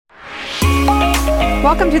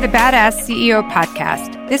Welcome to the Badass CEO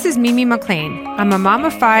podcast. This is Mimi McLean. I'm a mom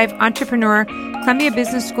of 5, entrepreneur, Columbia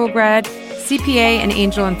Business School grad, CPA, and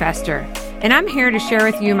angel investor. And I'm here to share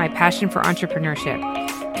with you my passion for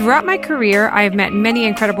entrepreneurship. Throughout my career, I have met many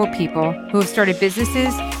incredible people who have started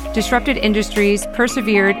businesses, disrupted industries,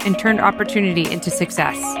 persevered, and turned opportunity into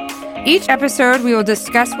success. Each episode, we will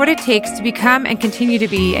discuss what it takes to become and continue to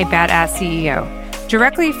be a badass CEO,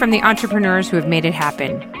 directly from the entrepreneurs who have made it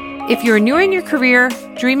happen. If you're new in your career,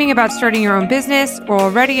 dreaming about starting your own business, or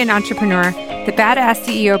already an entrepreneur, the Badass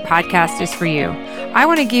CEO podcast is for you. I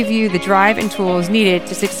want to give you the drive and tools needed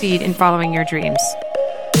to succeed in following your dreams.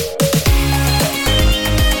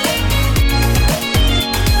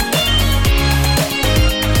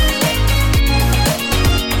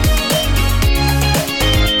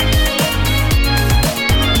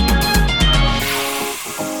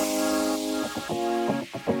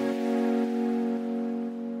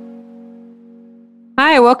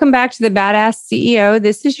 Hi, welcome back to the Badass CEO.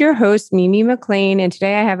 This is your host, Mimi McLean, and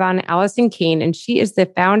today I have on Alison Cayne, and she is the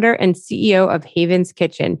founder and CEO of Haven's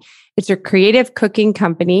Kitchen. It's a creative cooking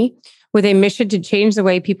company with a mission to change the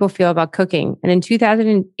way people feel about cooking. And in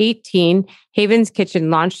 2018, Haven's Kitchen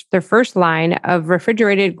launched their first line of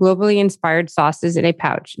refrigerated, globally inspired sauces in a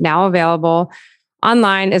pouch, now available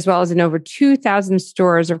online as well as in over 2,000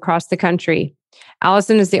 stores across the country.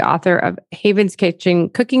 Alison is the author of Haven's Kitchen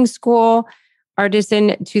Cooking School,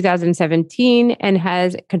 Artisan 2017, and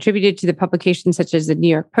has contributed to the publications such as the New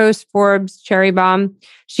York Post, Forbes, Cherry Bomb.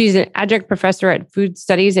 She's an adjunct professor at food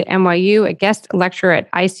studies at NYU, a guest lecturer at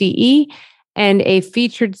ICE, and a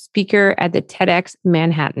featured speaker at the TEDx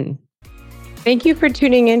Manhattan. Thank you for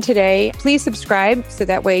tuning in today. Please subscribe so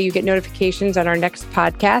that way you get notifications on our next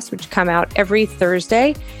podcast, which come out every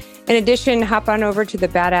Thursday. In addition, hop on over to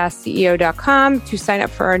thebadassceo.com to sign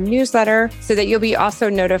up for our newsletter so that you'll be also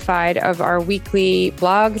notified of our weekly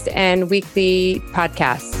blogs and weekly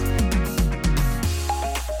podcasts.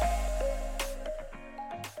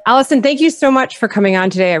 Alison, thank you so much for coming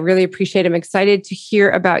on today. I really appreciate it. I'm excited to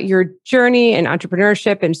hear about your journey in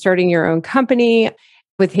entrepreneurship and starting your own company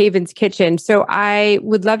with Haven's Kitchen. So I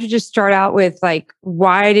would love to just start out with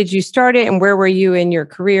why did you start it and where were you in your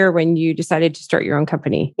career when you decided to start your own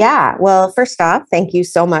company? Yeah, well, first off, thank you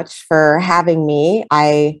so much for having me.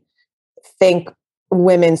 I think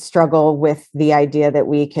women struggle with the idea that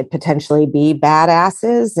we could potentially be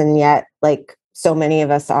badasses, and yet so many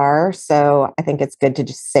of us are. So I think it's good to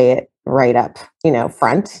just say it right up,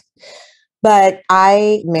 front. But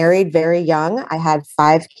I married very young. I had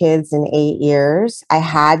 5 kids in 8 years. I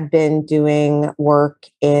had been doing work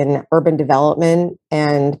in urban development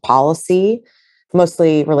and policy,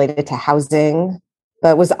 mostly related to housing,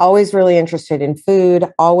 but was always really interested in food,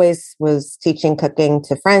 always was teaching cooking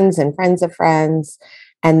to friends and friends of friends.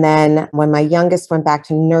 And then when my youngest went back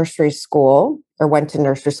to nursery school, I went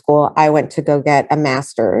to go get a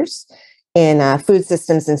master's in food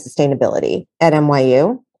systems and sustainability at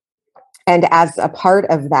NYU. And as a part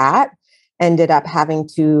of that, ended up having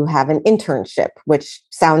to have an internship, which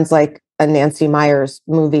sounds like a Nancy Meyers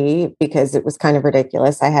movie because it was kind of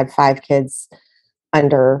ridiculous. I had 5 kids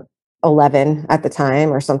under 11 at the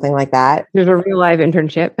time or something like that. There's a real live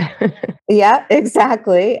internship. Yeah,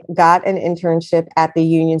 exactly. Got an internship at the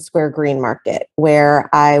Union Square Green Market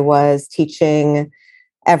where I was teaching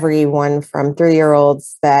everyone from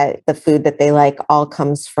 3-year-olds that the food that they like all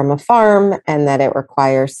comes from a farm and that it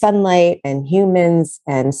requires sunlight and humans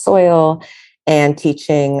and soil, and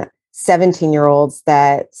teaching 17-year-olds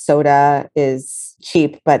that soda is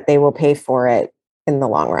cheap, but they will pay for it in the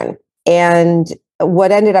long run. And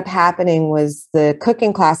what ended up happening was the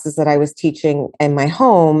cooking classes that I was teaching in my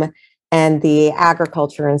home and the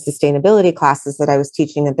agriculture and sustainability classes that I was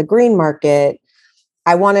teaching at the Green Market,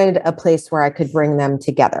 I wanted a place where I could bring them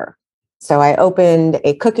together. So I opened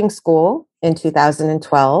a cooking school in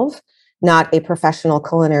 2012, not a professional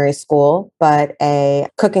culinary school, but a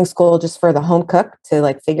cooking school just for the home cook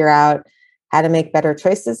to figure out how to make better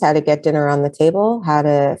choices, how to get dinner on the table, how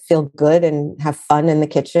to feel good and have fun in the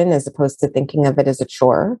kitchen as opposed to thinking of it as a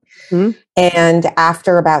chore. Mm-hmm. And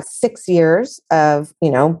after about 6 years of,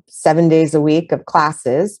 7 days a week of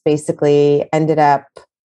classes, basically ended up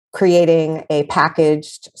creating a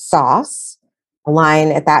packaged sauce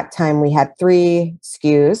line. At that time, we had 3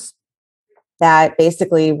 SKUs that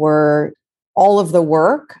basically were all of the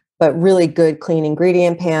work, but really good clean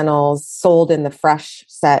ingredient panels sold in the fresh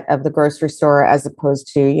set of the grocery store, as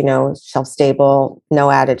opposed to, shelf stable,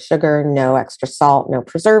 no added sugar, no extra salt, no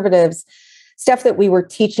preservatives, stuff that we were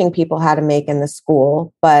teaching people how to make in the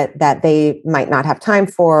school, but that they might not have time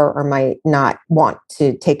for or might not want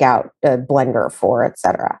to take out a blender for, et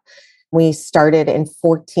cetera. We started in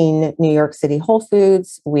 14 New York City Whole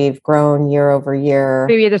Foods. We've grown year over year.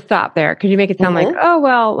 Maybe you had to stop there because you make it sound like, oh,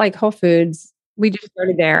 well, like Whole Foods, we just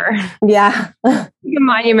started there. Yeah. A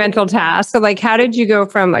monumental task. So like, how did you go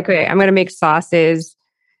from like, okay, I'm going to make sauces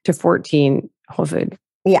to 14 Whole Foods?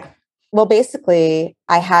 Yeah. Well, basically,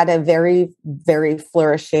 I had a very, very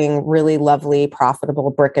flourishing, really lovely,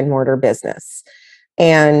 profitable brick and mortar business.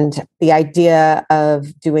 And the idea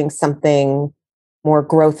of doing something more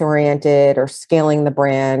growth oriented or scaling the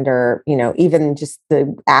brand or, even just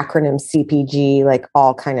the acronym CPG, like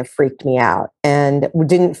all kind of freaked me out and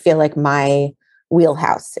didn't feel like my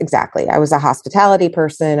wheelhouse exactly. I was a hospitality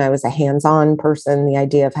person. I was a hands-on person. The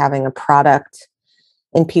idea of having a product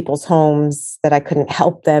in people's homes that I couldn't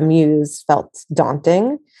help them use felt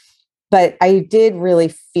daunting. But I did really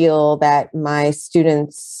feel that my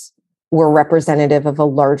students were representative of a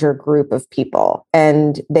larger group of people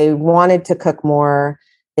and they wanted to cook more.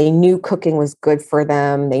 They knew cooking was good for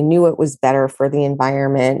them. They knew it was better for the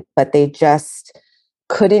environment, but they just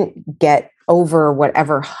couldn't get over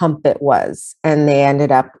whatever hump it was. And they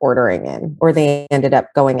ended up ordering in or they ended up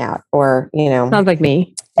going out or, Sounds like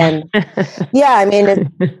me. And yeah, I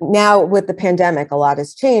mean, now with the pandemic, a lot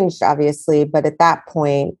has changed, obviously. But at that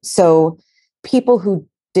point, so people who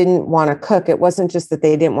didn't want to cook, it wasn't just that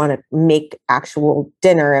they didn't want to make actual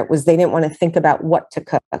dinner. It was they didn't want to think about what to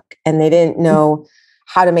cook and they didn't know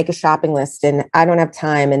how to make a shopping list. And I don't have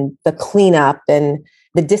time and the cleanup and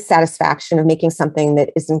the dissatisfaction of making something that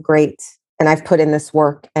isn't great. And I've put in this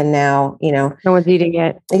work and now, no one's eating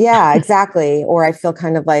it. Yeah, exactly. Or I feel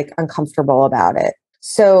kind of like uncomfortable about it.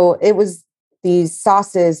 So it was these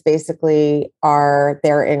sauces basically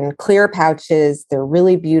they're in clear pouches. They're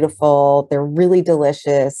really beautiful. They're really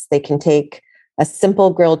delicious. They can take a simple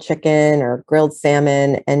grilled chicken or grilled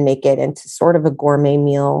salmon and make it into sort of a gourmet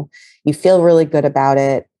meal. You feel really good about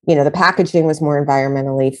it. The packaging was more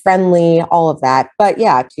environmentally friendly, all of that. But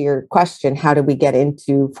yeah, to your question, how did we get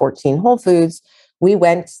into 14 Whole Foods? We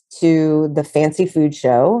went to the Fancy Food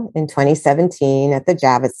Show in 2017 at the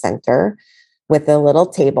Javits Center with a little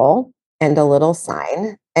table and a little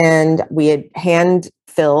sign. And we had hand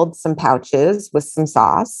filled some pouches with some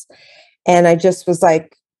sauce. And I just was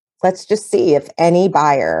like, let's just see if any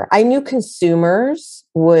buyer, I knew consumers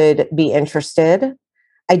would be interested.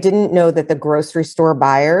 I didn't know that the grocery store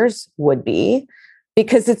buyers would be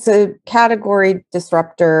because it's a category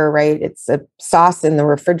disruptor, right? It's a sauce in the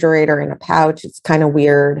refrigerator in a pouch. It's kind of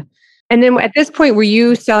weird. And then at this point, were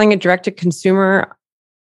you selling it direct to consumer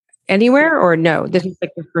anywhere or no? This is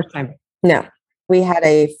like the first time? No, we had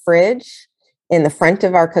a fridge in the front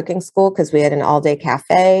of our cooking school because we had an all-day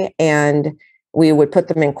cafe and we would put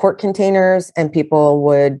them in quart containers and people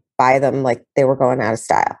would buy them like they were going out of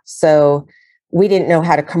style. So we didn't know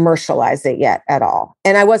how to commercialize it yet at all.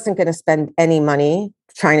 And I wasn't going to spend any money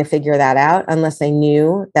trying to figure that out unless I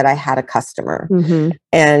knew that I had a customer. Mm-hmm.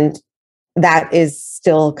 And that is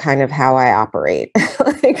still kind of how I operate.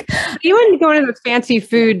 Even going to the fancy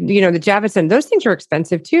food, the Javits Center, those things are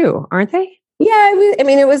expensive too, aren't they? Yeah,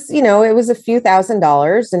 it was a few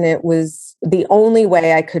 $1,000s and it was the only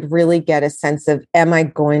way I could really get a sense of, am I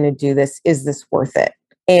going to do this? Is this worth it?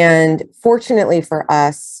 And fortunately for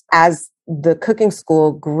us, as the cooking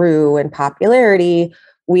school grew in popularity,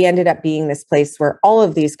 we ended up being this place where all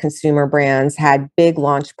of these consumer brands had big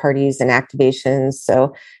launch parties and activations.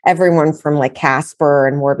 So everyone from like Casper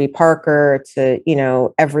and Warby Parker to,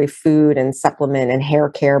 every food and supplement and hair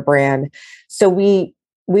care brand. So we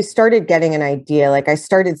started getting an idea, like I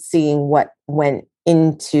started seeing what went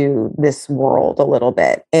into this world a little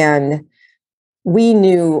bit. And we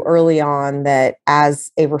knew early on that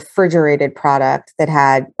as a refrigerated product that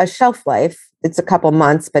had a shelf life, it's a couple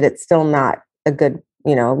months, but it's still not a good,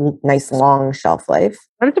 nice long shelf life.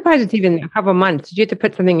 I'm surprised it's even a couple months. Did you have to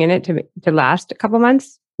put something in it to last a couple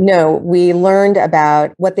months? No, we learned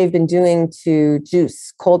about what they've been doing to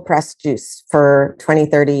juice, cold pressed juice for 20,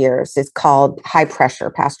 30 years. It's called high pressure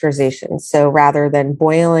pasteurization. So rather than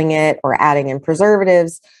boiling it or adding in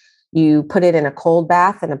preservatives, you put it in a cold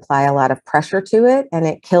bath and apply a lot of pressure to it, and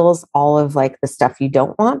it kills all of like the stuff you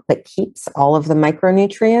don't want, but keeps all of the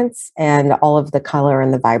micronutrients and all of the color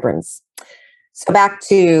and the vibrance. So back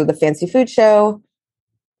to the Fancy Food Show,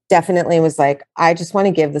 definitely was like, I just want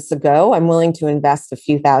to give this a go. I'm willing to invest a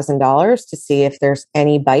few $1,000s to see if there's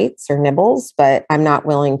any bites or nibbles, but I'm not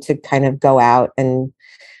willing to kind of go out and,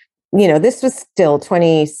 this was still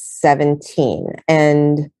 2017.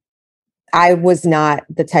 And I was not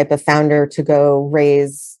the type of founder to go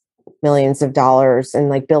raise millions of dollars and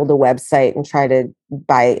like build a website and try to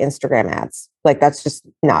buy Instagram ads. Like that's just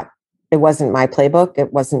not it wasn't my playbook.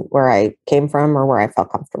 It wasn't where I came from or where I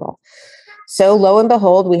felt comfortable. So lo and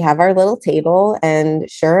behold, we have our little table,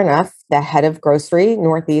 and sure enough, the head of grocery,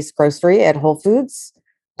 Northeast Grocery at Whole Foods,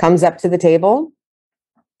 comes up to the table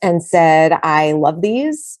and said, I love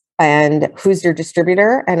these. And who's your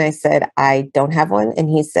distributor? And I said, I don't have one. And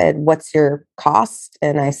he said, what's your cost?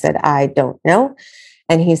 And I said, I don't know.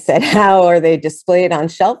 And he said, how are they displayed on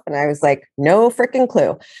shelf? And I was like, no freaking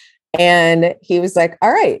clue. And he was like,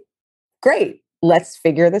 all right, great. Let's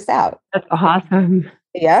figure this out. That's awesome.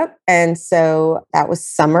 Yep. And so that was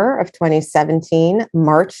summer of 2017,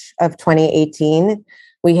 March of 2018.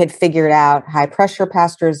 We had figured out high pressure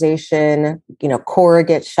pasteurization,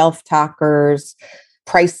 corrugate shelf talkers,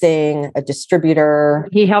 pricing, a distributor.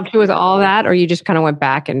 He helped you with all that, or you just kind of went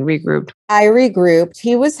back and regrouped? I regrouped.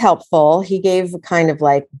 He was helpful. He gave kind of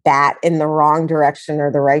like bat in the wrong direction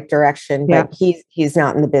or the right direction, but he's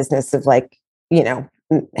not in the business of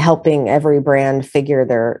helping every brand figure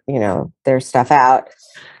their stuff out.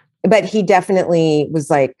 But he definitely was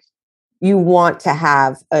like, you want to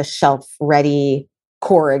have a shelf ready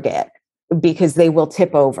corrugate because they will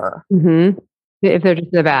tip over. Mm-hmm. If they're just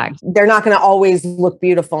in the bag. They're not going to always look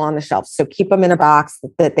beautiful on the shelf. So keep them in a box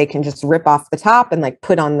that they can just rip off the top and like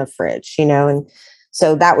put on the fridge, and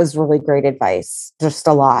so that was really great advice. Just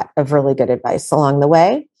a lot of really good advice along the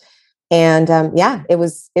way. And it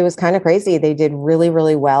was kind of crazy. They did really,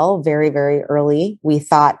 really well very, very early. We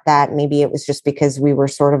thought that maybe it was just because we were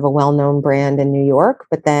sort of a well-known brand in New York,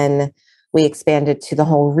 but then we expanded to the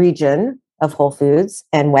whole region of Whole Foods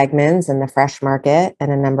and Wegmans and the Fresh Market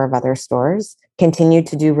and a number of other stores. Continued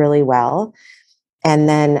to do really well, and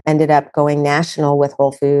then ended up going national with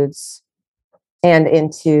Whole Foods and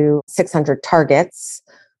into 600 Targets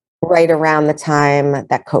right around the time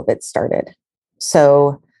that COVID started.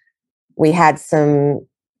 So we had some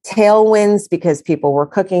tailwinds because people were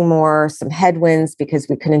cooking more, some headwinds because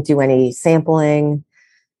we couldn't do any sampling,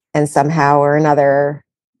 and somehow or another,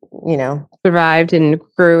 survived and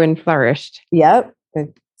grew and flourished. Yep.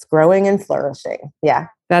 It's growing and flourishing. Yeah.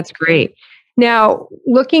 That's great. Now,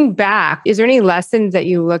 looking back, is there any lessons that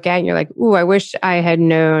you look at and you're like, ooh, I wish I had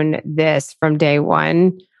known this from day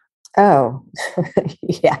one? Oh,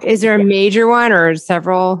 yeah. Is there a major one or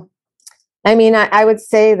several? I mean, I would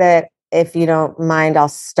say that if you don't mind, I'll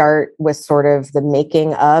start with sort of the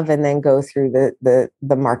making of and then go through the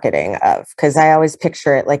marketing of, because I always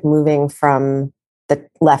picture it like moving from the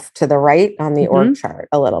left to the right on the org chart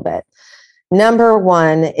a little bit. Number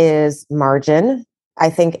one is margin. I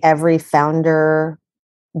think every founder,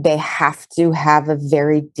 they have to have a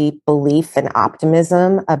very deep belief and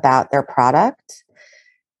optimism about their product.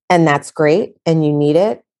 And that's great. And you need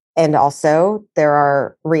it. And also there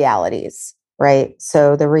are realities, right?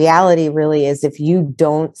 So the reality really is if you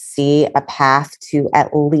don't see a path to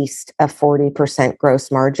at least a 40% gross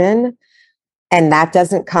margin, and that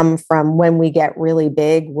doesn't come from when we get really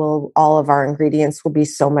big, all of our ingredients will be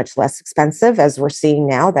so much less expensive as we're seeing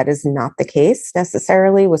now. That is not the case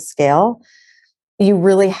necessarily with scale. You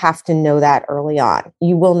really have to know that early on.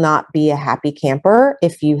 You will not be a happy camper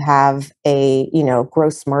if you have a,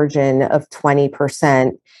 gross margin of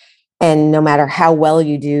 20%. And no matter how well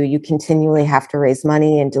you do, you continually have to raise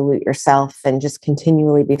money and dilute yourself and just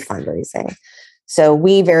continually be fundraising. So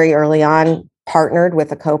we very early on partnered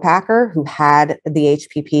with a co-packer who had the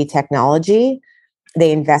HPP technology.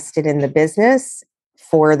 They invested in the business.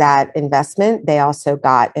 For that investment, they also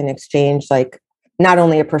got in exchange, like not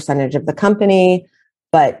only a percentage of the company,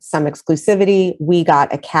 but some exclusivity. We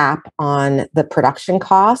got a cap on the production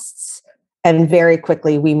costs. And very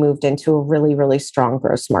quickly, we moved into a really, really strong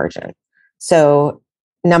gross margin. So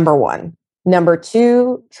number one. Number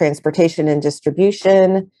two, transportation and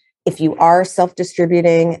distribution. If you are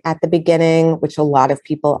self-distributing at the beginning, which a lot of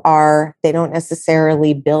people are, they don't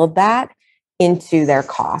necessarily build that into their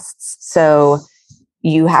costs. So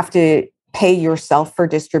you have to pay yourself for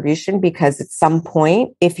distribution because at some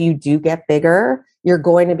point, if you do get bigger, you're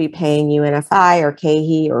going to be paying UNFI or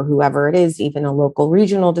KeHE or whoever it is, even a local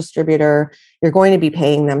regional distributor, you're going to be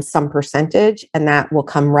paying them some percentage and that will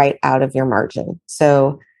come right out of your margin.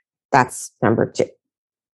 So that's number two.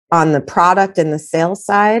 On the product and the sales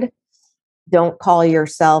side, don't call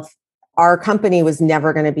yourself, our company was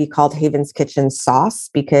never going to be called Haven's Kitchen Sauce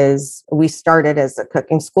because we started as a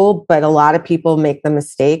cooking school, but a lot of people make the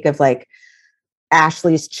mistake of like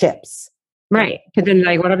Ashley's chips. Right. Because then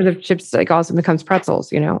like whatever the chips like also becomes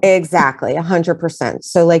pretzels, Exactly. 100%.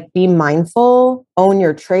 So like be mindful, own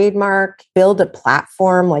your trademark, build a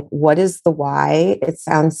platform. Like what is the why? It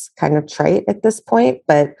sounds kind of trite at this point,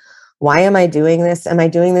 but why am I doing this? Am I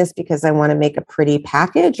doing this because I want to make a pretty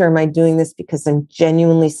package, or am I doing this because I'm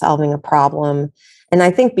genuinely solving a problem? And I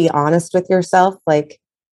think be honest with yourself. Like,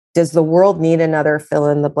 does the world need another fill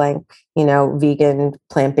in the blank, vegan,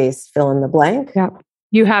 plant-based fill in the blank? Yeah.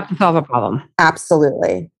 You have to solve a problem.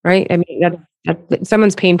 Absolutely. Right? I mean, that's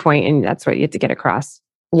someone's pain point, and that's what you have to get across.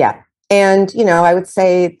 Yeah. And, I would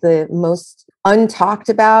say the most untalked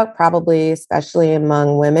about, probably especially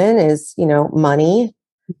among women, is, money.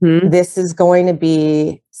 Mm-hmm. This is going to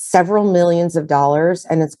be several millions of dollars,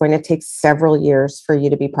 and it's going to take several years for you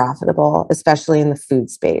to be profitable, especially in the food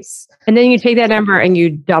space. And then you take that number and you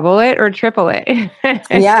double it or triple it.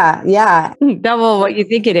 Yeah. Double what you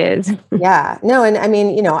think it is. Yeah. No, and I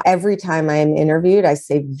mean, every time I'm interviewed, I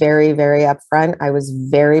say very, very upfront, I was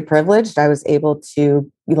very privileged. I was able to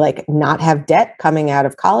not have debt coming out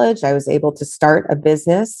of college. I was able to start a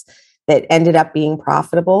business that ended up being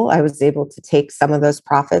profitable. I was able to take some of those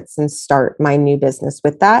profits and start my new business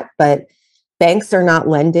with that. But banks are not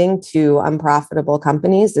lending to unprofitable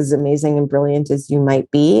companies, as amazing and brilliant as you might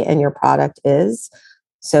be and your product is.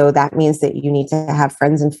 So that means that you need to have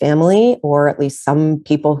friends and family, or at least some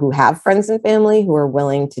people who have friends and family who are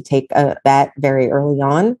willing to take a bet very early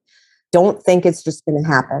on. Don't think it's just going to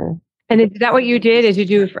happen. And is that what you did?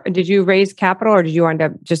 Did you raise capital, or did you end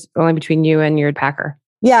up just only between you and your packer?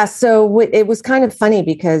 Yeah, so it was kind of funny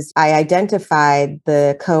because I identified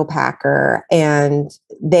the co-packer, and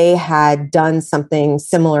they had done something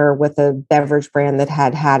similar with a beverage brand that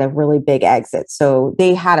had had a really big exit. So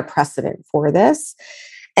they had a precedent for this,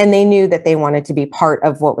 and they knew that they wanted to be part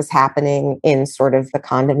of what was happening in sort of the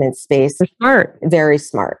condiment space. They're smart. Very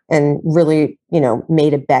smart, and really,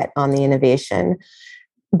 made a bet on the innovation.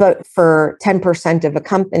 But for 10% of a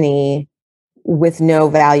company with no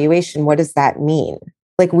valuation, what does that mean?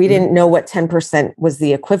 Like, we didn't know what 10% was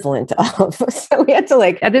the equivalent of. So we had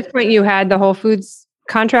to At this point, you had the Whole Foods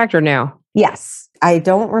contract, or no? Yes. I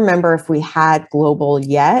don't remember if we had global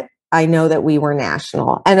yet. I know that we were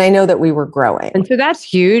national, and I know that we were growing. And so that's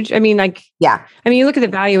huge. I mean, yeah. I mean, you look at the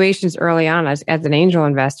valuations early on as an angel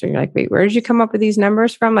investor, you're like, wait, where did you come up with these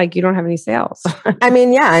numbers from? Like, you don't have any sales. I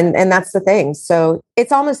mean, yeah. And that's the thing. So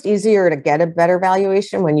it's almost easier to get a better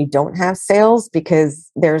valuation when you don't have sales, because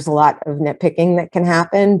there's a lot of nitpicking that can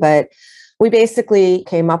happen. But we basically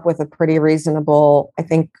came up with a pretty reasonable, I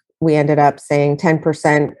think we ended up saying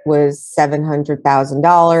 10% was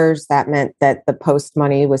 $700,000. That meant that the post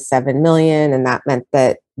money was 7 million. And that meant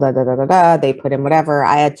that they put in whatever.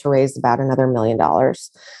 I had to raise about another $1 million,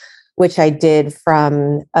 which I did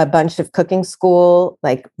from a bunch of cooking school,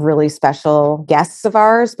 like really special guests of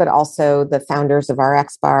ours, but also the founders of our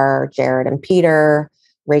X Bar, Jared and Peter,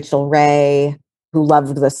 Rachel Ray, who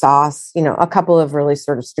loved the sauce, a couple of really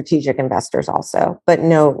sort of strategic investors also, but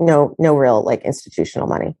no real institutional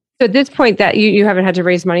money. So at this point, that you haven't had to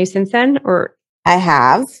raise money since then, or? I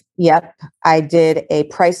have. Yep. I did a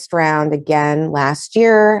priced round again last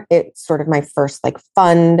year. It's sort of my first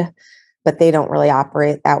fund, but they don't really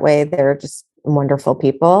operate that way. They're just wonderful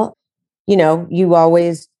people. You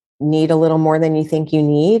always need a little more than you think you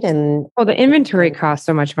need. And the inventory costs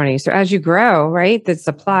so much money. So as you grow, right, the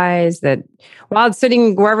supplies while it's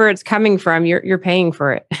sitting wherever it's coming from, you're paying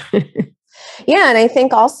for it. Yeah. And I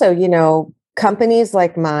think also, companies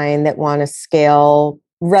like mine that want to scale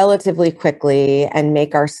relatively quickly and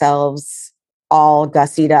make ourselves all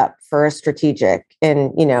gussied up for a strategic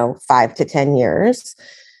in, 5 to 10 years,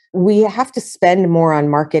 we have to spend more on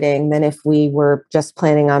marketing than if we were just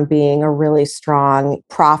planning on being a really strong,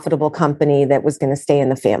 profitable company that was going to stay in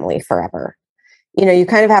the family forever. You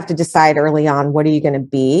kind of have to decide early on, what are you going to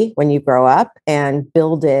be when you grow up, and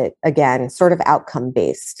build it again, sort of outcome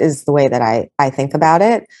based is the way that I think about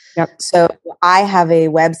it. Yep. So I have a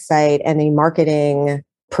website and a marketing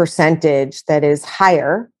percentage that is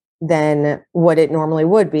higher than what it normally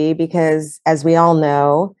would be, because as we all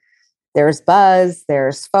know, there's buzz,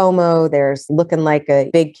 there's FOMO, there's looking like a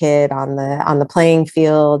big kid on the playing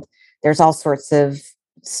field. There's all sorts of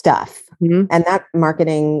stuff. Mm-hmm. And that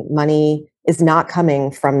marketing money is not coming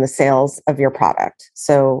from the sales of your product.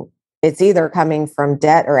 So it's either coming from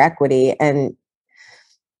debt or equity. And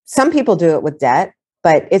some people do it with debt,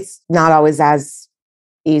 but it's not always as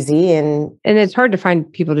easy. And it's hard to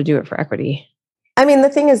find people to do it for equity. I mean, the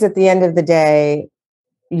thing is, at the end of the day,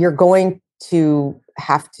 you're going to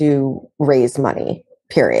have to raise money,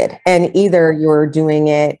 period. And either you're doing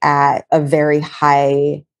it at a very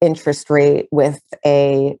high interest rate with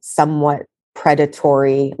a somewhat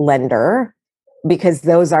predatory lender, because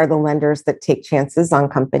those are the lenders that take chances on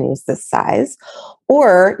companies this size,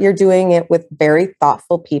 or you're doing it with very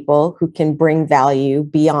thoughtful people who can bring value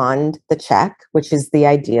beyond the check, which is the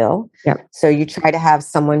ideal. Yep. So you try to have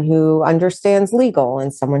someone who understands legal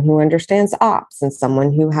and someone who understands ops and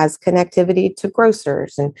someone who has connectivity to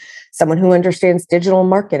grocers and someone who understands digital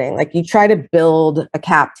marketing. Like you try to build a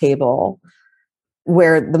cap table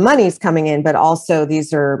where the money's coming in, but also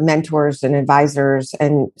these are mentors and advisors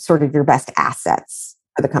and sort of your best assets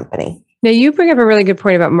for the company. Now, you bring up a really good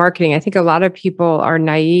point about marketing. I think a lot of people are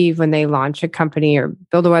naive when they launch a company or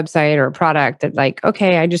build a website or a product that like,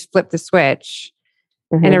 okay, I just flip the switch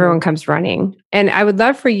and everyone comes running. And I would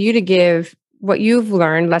love for you to give what you've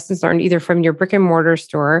learned, lessons learned either from your brick and mortar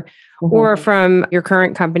store or from your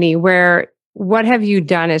current company, where what have you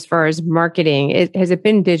done as far as marketing? Has it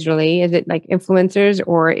been digitally? Is it like influencers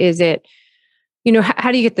or is it,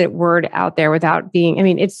 how do you get the word out there without being, I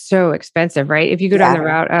mean, it's so expensive, right? If you go down the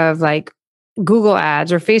route of like Google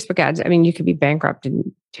ads or Facebook ads, I mean, you could be bankrupt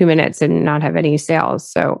in 2 minutes and not have any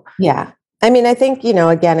sales. So, yeah. I mean, I think,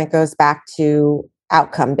 again, it goes back to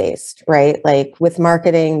outcome based, right? Like with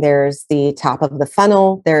marketing, there's the top of the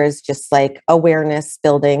funnel. There is just like awareness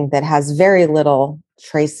building that has very little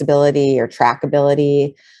traceability or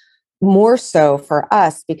trackability, more so for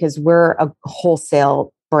us because we're a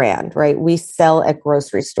wholesale brand, right? We sell at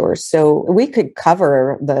grocery stores. So we could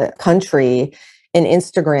cover the country in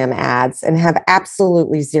Instagram ads and have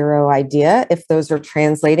absolutely zero idea if those are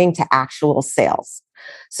translating to actual sales.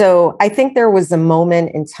 So I think there was a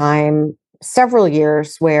moment in time, several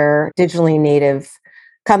years, where digitally native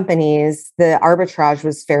companies, the arbitrage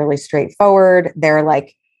was fairly straightforward. They're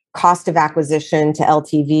like, cost of acquisition to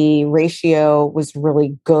LTV ratio was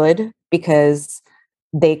really good because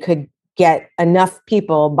they could get enough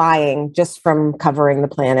people buying just from covering the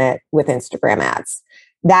planet with Instagram ads.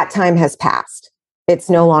 That time has passed. It's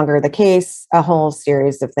no longer the case. A whole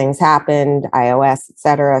series of things happened, iOS, et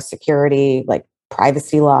cetera, security, like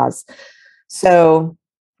privacy laws. So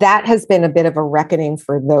that has been a bit of a reckoning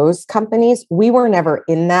for those companies. We were never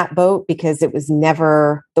in that boat because it was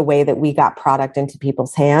never the way that we got product into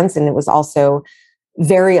people's hands. And it was also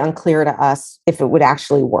very unclear to us if it would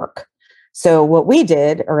actually work. So what we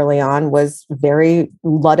did early on was very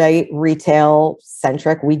Luddite retail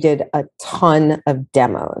centric. We did a ton of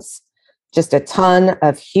demos, just a ton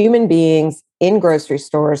of human beings in grocery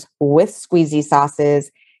stores with squeezy sauces.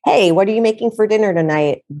 Hey, what are you making for dinner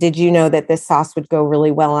tonight? Did you know that this sauce would go really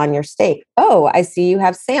well on your steak? Oh, I see you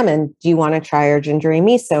have salmon. Do you want to try our gingery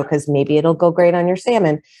miso? Because maybe it'll go great on your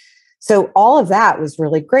salmon. So all of that was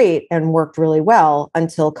really great and worked really well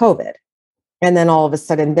until COVID. And then all of a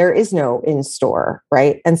sudden there is no in-store,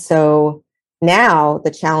 right? And so now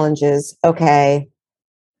the challenge is, okay,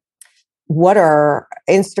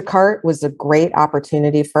 Instacart was a great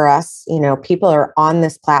opportunity for us. People are on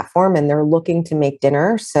this platform and they're looking to make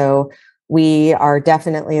dinner. So we are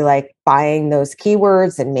definitely like buying those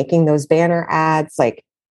keywords and making those banner ads. Like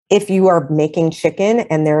if you are making chicken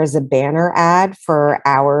and there is a banner ad for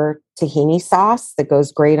our tahini sauce that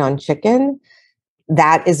goes great on chicken,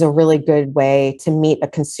 that is a really good way to meet a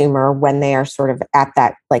consumer when they are sort of at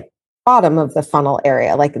that like bottom of the funnel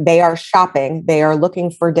area. Like they are shopping, they are looking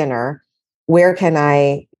for dinner. Where can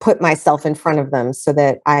I put myself in front of them so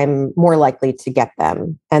that I'm more likely to get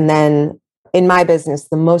them? And then in my business,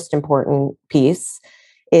 the most important piece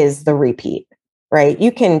is the repeat, right?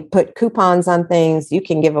 You can put coupons on things, you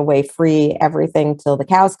can give away free everything till the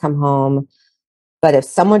cows come home. But if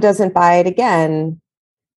someone doesn't buy it again,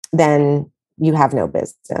 then you have no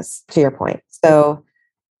business, to your point. So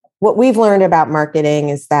what we've learned about marketing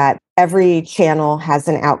is that every channel has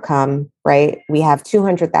an outcome, right? We have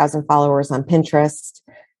 200,000 followers on Pinterest.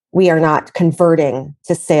 We are not converting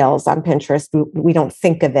to sales on Pinterest. We don't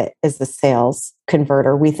think of it as the sales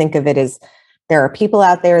converter. We think of it as there are people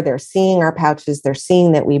out there, they're seeing our pouches, they're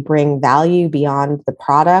seeing that we bring value beyond the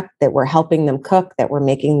product, that we're helping them cook, that we're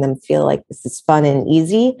making them feel like this is fun and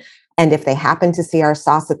easy. And if they happen to see our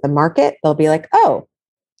sauce at the market, they'll be like, oh,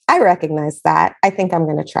 I recognize that. I think I'm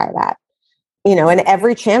going to try that. And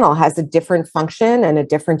every channel has a different function and a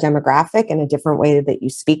different demographic and a different way that you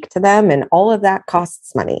speak to them. And all of that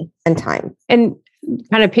costs money and time. And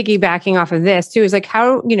kind of piggybacking off of this too, is like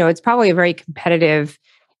how, it's probably a very competitive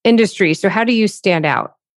industry. So how do you stand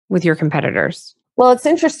out with your competitors? Well, it's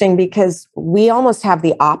interesting because we almost have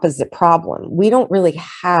the opposite problem. We don't really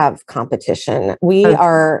have competition. We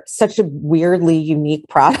are such a weirdly unique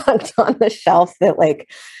product on the shelf that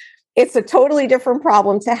like, it's a totally different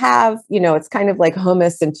problem to have. It's kind of like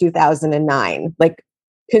hummus in 2009. Like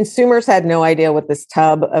consumers had no idea what this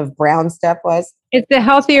tub of brown stuff was. It's the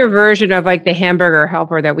healthier version of like the hamburger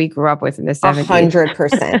helper that we grew up with in the 70s.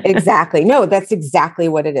 100%. Exactly. No, that's exactly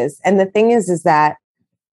what it is. And the thing is that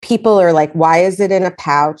people are like, why is it in a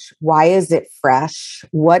pouch? Why is it fresh?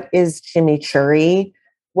 What is chimichurri?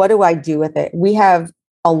 What do I do with it? We have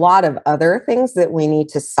a lot of other things that we need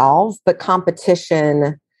to solve, but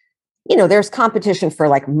competition, there's competition for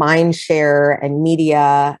like mind share and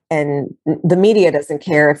media, and the media doesn't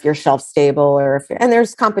care if you're shelf stable and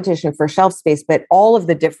there's competition for shelf space, but all of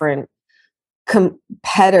the different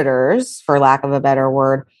competitors, for lack of a better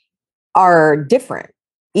word, are different,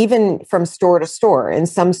 even from store to store. In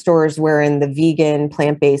some stores, we're in the vegan,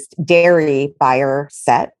 plant-based dairy buyer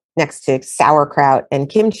set next to sauerkraut and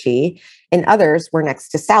kimchi. In others, we're next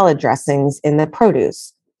to salad dressings in the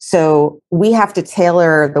produce. So we have to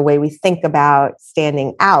tailor the way we think about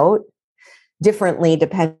standing out differently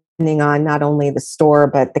depending on not only the store,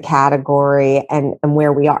 but the category and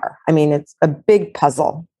where we are. I mean, it's a big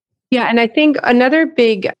puzzle. Yeah. And I think another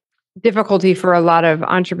big difficulty for a lot of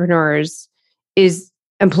entrepreneurs is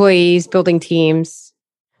employees building teams.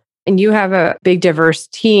 And you have a big diverse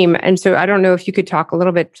team. And so I don't know if you could talk a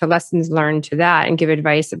little bit to lessons learned to that and give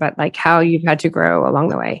advice about like how you've had to grow along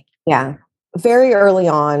the way. Yeah. Very early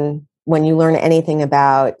on, when you learn anything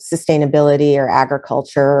about sustainability or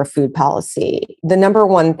agriculture or food policy, the number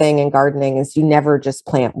one thing in gardening is you never just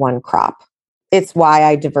plant one crop. It's why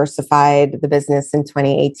I diversified the business in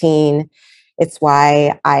 2018. It's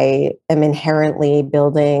why I am inherently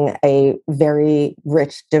building a very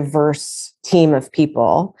rich, diverse team of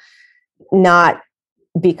people, not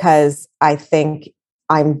because I think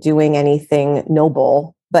I'm doing anything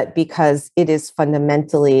noble, but because it is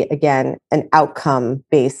fundamentally, again, an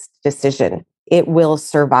outcome-based decision. It will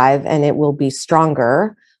survive and it will be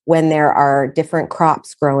stronger when there are different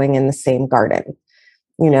crops growing in the same garden.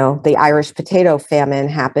 The Irish potato famine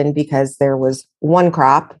happened because there was one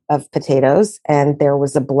crop of potatoes and there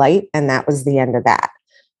was a blight, and that was the end of that,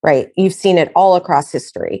 right? You've seen it all across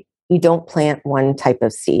history. You don't plant one type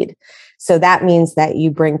of seed. So that means that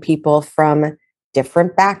you bring people from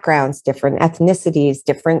different backgrounds, different ethnicities,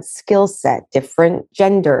 different skill set, different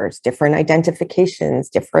genders, different identifications,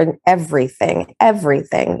 different everything.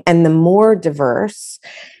 And the more diverse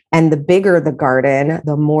and the bigger the garden,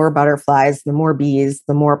 the more butterflies, the more bees,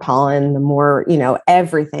 the more pollen, the more,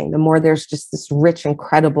 everything, the more there's just this rich,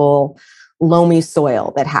 incredible, loamy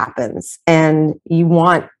soil that happens. And you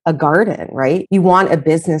want a garden, right? You want a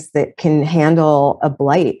business that can handle a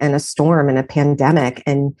blight and a storm and a pandemic.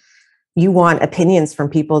 And you want opinions from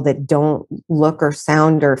people that don't look or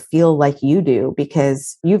sound or feel like you do,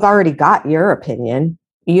 because you've already got your opinion.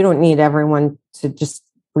 You don't need everyone to just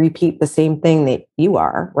repeat the same thing that you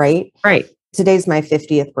are, right? Right. Today's my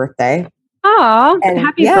 50th birthday. Oh,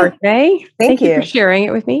 happy birthday. Thank you for sharing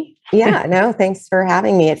it with me. Yeah, no, thanks for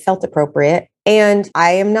having me. It felt appropriate. And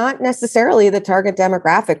I am not necessarily the target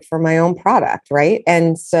demographic for my own product, right?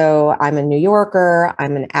 And so I'm a New Yorker.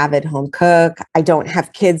 I'm an avid home cook. I don't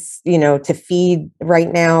have kids, to feed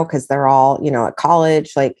right now because they're all, at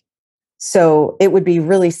college. So it would be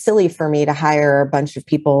really silly for me to hire a bunch of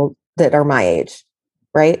people that are my age,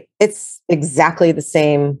 right? It's exactly the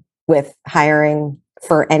same with hiring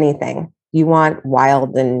for anything. You want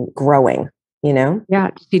wild and growing,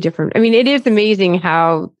 Yeah, to be different. I mean, it is amazing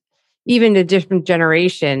how even the different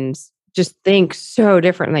generations just think so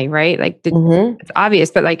differently, right? Like it's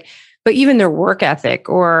obvious, but even their work ethic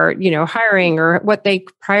or, hiring or what they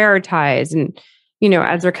prioritize and,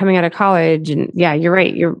 as they're coming out of college. And yeah, you're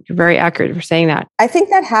right. You're very accurate for saying that. I think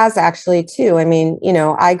that has actually too. I mean,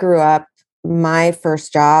 I grew up, my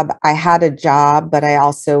first job, I had a job, but I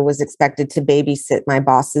also was expected to babysit my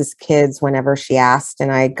boss's kids whenever she asked.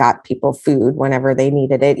 And I got people food whenever they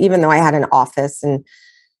needed it, even though I had an office and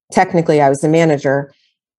technically I was the manager.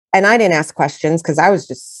 And I didn't ask questions because I was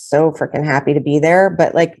just so freaking happy to be there.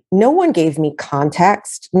 But no one gave me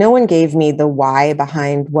context. No one gave me the why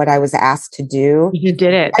behind what I was asked to do. You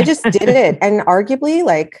did it. I just did it. And arguably,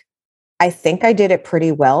 I think I did it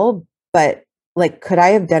pretty well, but could I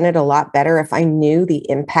have done it a lot better if I knew the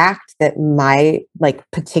impact that my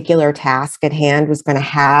particular task at hand was going to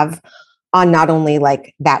have on not only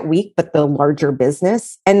that week, but the larger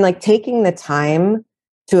business, and taking the time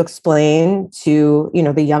to explain to,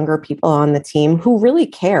 the younger people on the team who really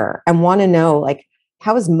care and want to know,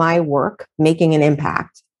 how is my work making an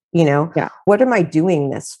impact? Yeah. What am I doing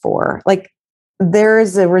this for? There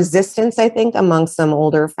is a resistance, I think, among some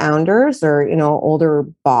older founders or, older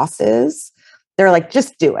bosses. They're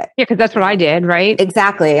just do it. Yeah, because that's what I did, right?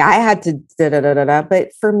 Exactly. I had to da-da-da-da-da.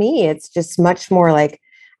 But for me, it's just much more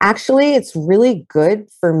actually, it's really good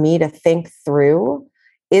for me to think through,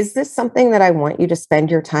 is this something that I want you to spend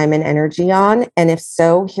your time and energy on? And if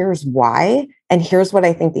so, here's why. And here's what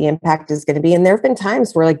I think the impact is going to be. And there have been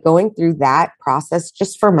times where like going through that process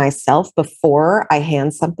just for myself before I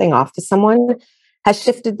hand something off to someone has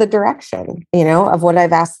shifted the direction, of what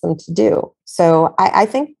I've asked them to do. So I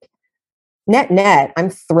think net, I'm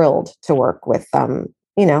thrilled to work with,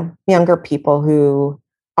 younger people who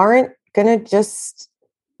aren't going to just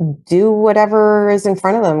do whatever is in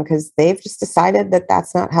front of them because they've just decided that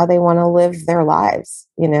that's not how they want to live their lives,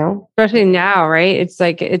 Especially now, right? It's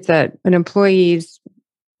like it's an employee's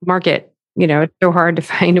market. It's so hard to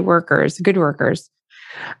find good workers.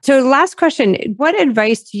 So last question, what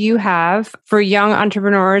advice do you have for young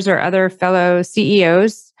entrepreneurs or other fellow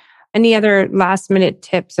CEOs? Any other last minute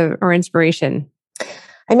tips or inspiration?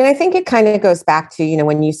 I mean, I think it kind of goes back to,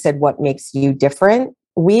 when you said what makes you different.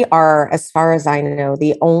 We are, as far as I know,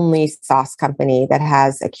 the only sauce company that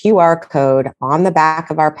has a QR code on the back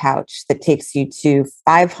of our pouch that takes you to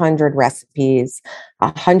 500 recipes,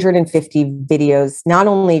 150 videos, not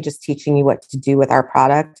only just teaching you what to do with our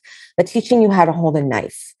product, but teaching you how to hold a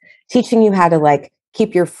knife, teaching you how to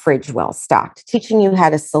keep your fridge well stocked, teaching you how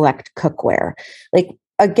to select cookware.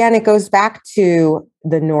 Again, it goes back to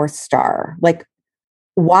the North Star.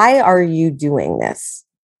 Why are you doing this?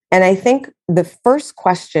 And I think the first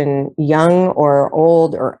question, young or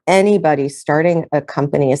old or anybody starting a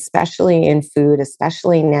company, especially in food,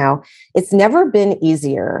 especially now, it's never been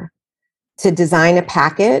easier to design a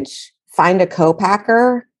package, find a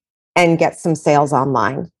co-packer, and get some sales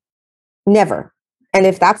online. Never. And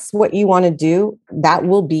if that's what you want to do, that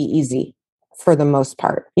will be easy for the most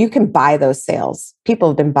part. You can buy those sales. People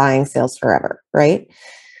have been buying sales forever, right?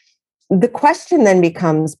 The question then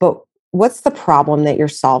becomes, but what's the problem that you're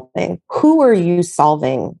solving? Who are you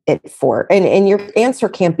solving it for? And your answer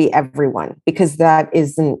can't be everyone because that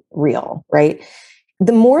isn't real, right?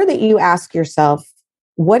 The more that you ask yourself,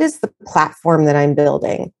 what is the platform that I'm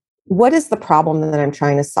building? What is the problem that I'm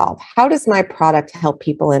trying to solve? How does my product help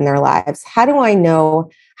people in their lives? How do I know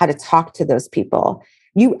how to talk to those people?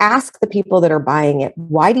 You ask the people that are buying it,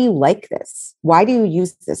 why do you like this? Why do you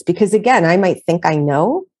use this? Because again, I might think I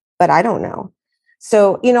know, but I don't know.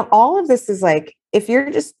 So, all of this is if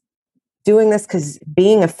you're just doing this because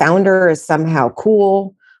being a founder is somehow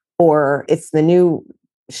cool, or it's the new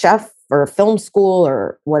chef or film school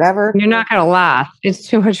or whatever. You're not going to laugh. It's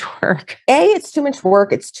too much work. It's too much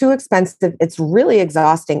work. It's too expensive. It's really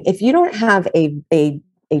exhausting. If you don't have a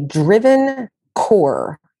driven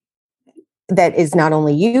core that is not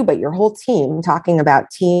only you, but your whole team, talking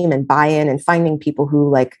about team and buy-in and finding people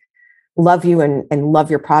who love you and love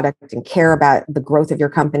your product and care about the growth of your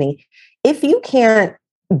company. If you can't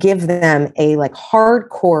give them a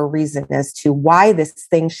hardcore reason as to why this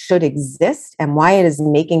thing should exist and why it is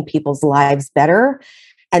making people's lives better,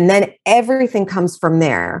 and then everything comes from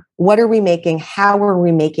there. What are we making? How are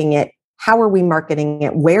we making it? How are we marketing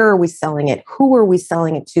it? Where are we selling it? Who are we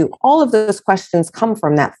selling it to? All of those questions come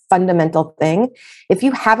from that fundamental thing. If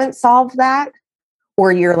you haven't solved that,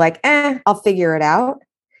 or you're I'll figure it out,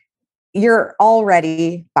 you're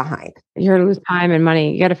already behind. You're going to lose time and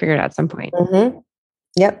money. You got to figure it out at some point. Mm-hmm.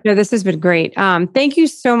 Yep. No, this has been great. Thank you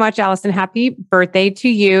so much, Alison. Happy birthday to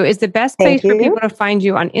you. Is the best place for people to find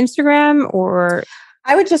you on Instagram or?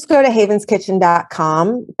 I would just go to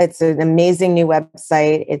havenskitchen.com. It's an amazing new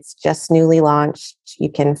website. It's just newly launched.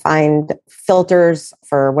 You can find filters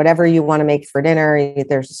for whatever you want to make for dinner.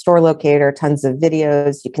 There's a store locator, tons of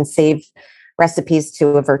videos. You can save recipes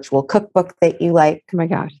to a virtual cookbook that you like. Oh my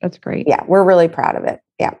gosh, that's great. Yeah, we're really proud of it.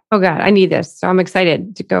 Yeah. Oh God, I need this. So I'm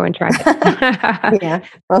excited to go and try it. Yeah.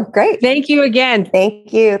 Well, great. Thank you again.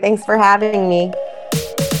 Thank you. Thanks for having me.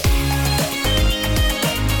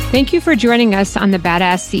 Thank you for joining us on The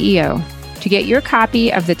Badass CEO. To get your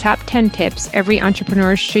copy of the top 10 tips every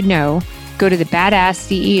entrepreneur should know, go to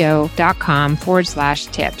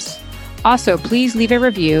thebadassceo.com/tips. Also, please leave a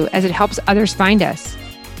review as it helps others find us.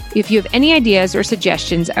 If you have any ideas or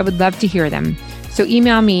suggestions, I would love to hear them. So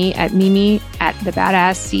email me at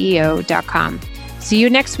mimi@thebadassceo.com. See you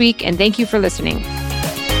next week, and thank you for listening.